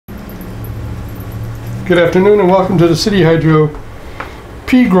Good afternoon and welcome to the City Hydro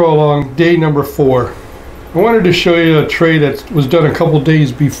Pea Grow-A-Long day number 4. I wanted to show you a tray that was done a couple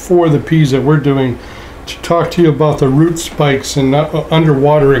days before the peas that we're doing to talk to you about the root spikes and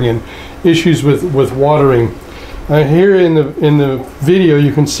underwatering and issues with watering. Here in the video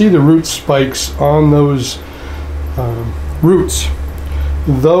you can see the root spikes on those roots.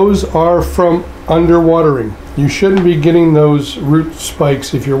 Those are from underwatering. You shouldn't be getting those root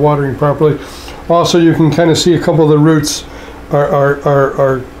spikes if you're watering properly. Also, you can kind of see a couple of the roots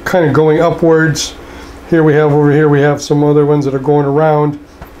are kind of going upwards. Over here we have some other ones that are going around.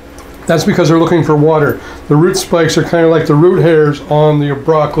 That's because they're looking for water. The root spikes are kind of like the root hairs on the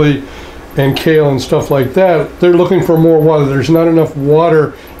broccoli and kale and stuff like that. They're looking for more water. There's not enough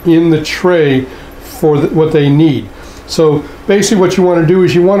water in the tray for what they need. So basically what you want to do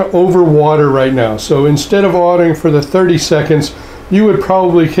is you want to overwater right now. So instead of watering for the 30 seconds, you would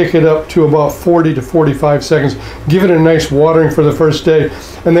probably kick it up to about 40 to 45 seconds. Give it a nice watering for the first day,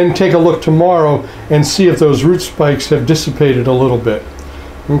 and then take a look tomorrow and see if those root spikes have dissipated a little bit.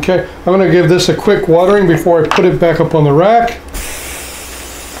 Okay, I'm going to give this a quick watering before I put it back up on the rack.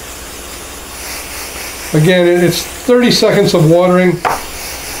 Again, it's 30 seconds of watering,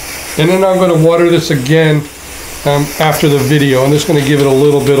 and then I'm going to water this again after the video. I'm just going to give it a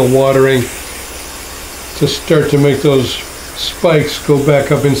little bit of watering to start to make those spikes go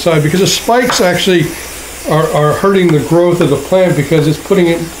back up inside, because the spikes actually are hurting the growth of the plant because it's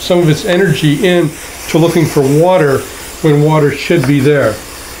putting some of its energy in to looking for water when water should be there.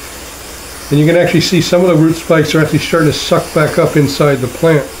 And you can actually see some of the root spikes are actually starting to suck back up inside the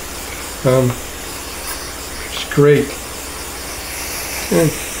plant. It's great.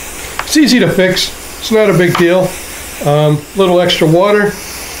 And it's easy to fix. It's not a big deal. Little extra water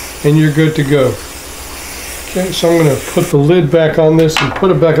and you're good to go. Okay, so I'm going to put the lid back on this and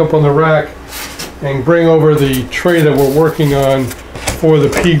put it back up on the rack and bring over the tray that we're working on for the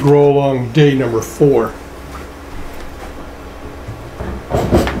Pea Grow-A-Long day number 4.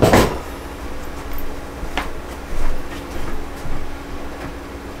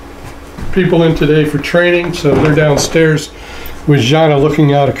 People in today for training, so they're downstairs with Jana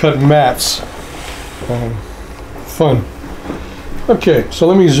looking out to cut mats. Fun. Okay, so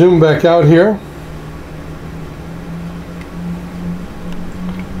let me zoom back out here.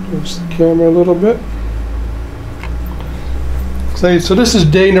 Adjust the camera a little bit. So this is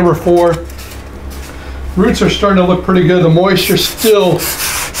day number 4. Roots are starting to look pretty good. The moisture's still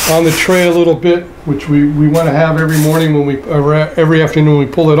on the tray a little bit, which we want to have every morning every afternoon when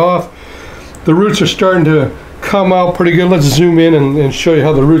we pull it off. The roots are starting to come out pretty good. Let's zoom in and show you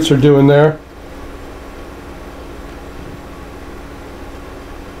how the roots are doing there.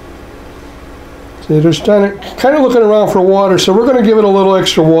 See, they're kind of looking around for water, so we're going to give it a little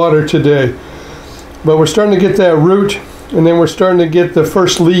extra water today. But we're starting to get that root, and then we're starting to get the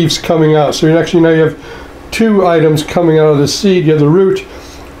first leaves coming out. So now you have 2 items coming out of the seed. You have the root,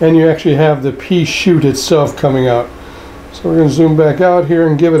 and you actually have the pea shoot itself coming out. So we're going to zoom back out here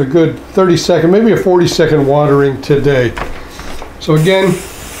and give it a good 30-second, maybe a 40-second watering today. So again,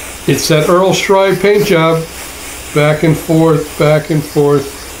 it's that Earl Schreiber paint job. Back and forth,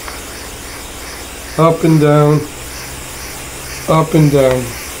 up and down, up and down.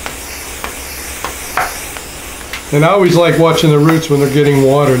 And I always like watching the roots when they're getting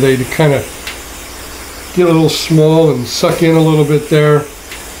water. They kind of get a little small and suck in a little bit there.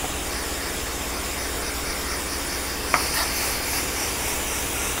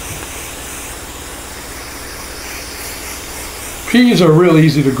 Peas are real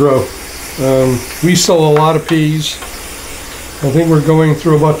easy to grow. We sell a lot of peas. I think we're going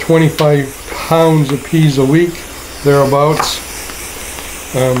through about 25 pounds of peas a week, thereabouts.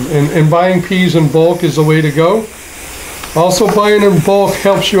 And buying peas in bulk is the way to go. Also, buying in bulk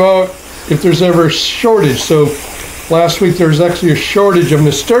helps you out if there's ever a shortage. So last week there was actually a shortage of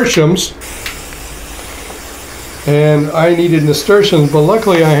nasturtiums, and I needed nasturtiums, but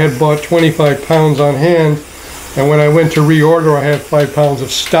luckily I had bought 25 pounds on hand, and when I went to reorder I had 5 pounds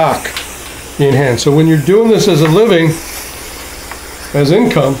of stock in hand. So when you're doing this as a living, as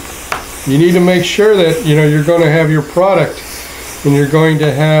income, you need to make sure that you're going to have your product, and you're going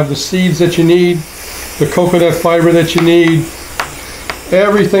to have the seeds that you need, the coconut fiber that you need,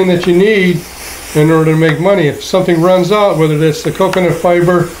 everything that you need in order to make money. If something runs out, whether that's the coconut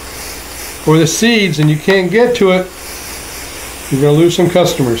fiber or the seeds, and you can't get to it, you're going to lose some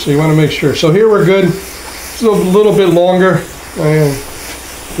customers. So you want to make sure. So here we're good. It's a little bit longer. I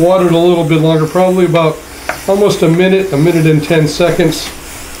watered a little bit longer, probably about almost a minute and 10 seconds.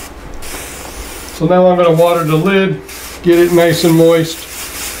 So now I'm going to water the lid, get it nice and moist.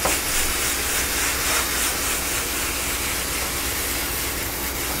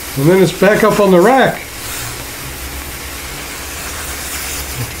 And then it's back up on the rack.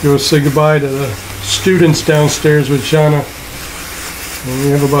 Go say goodbye to the students downstairs with Jana. And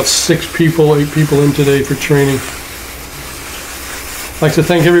we have about 8 people in today for training. I'd like to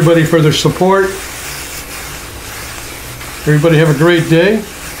thank everybody for their support. Everybody have a great day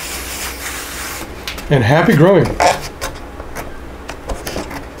and happy growing.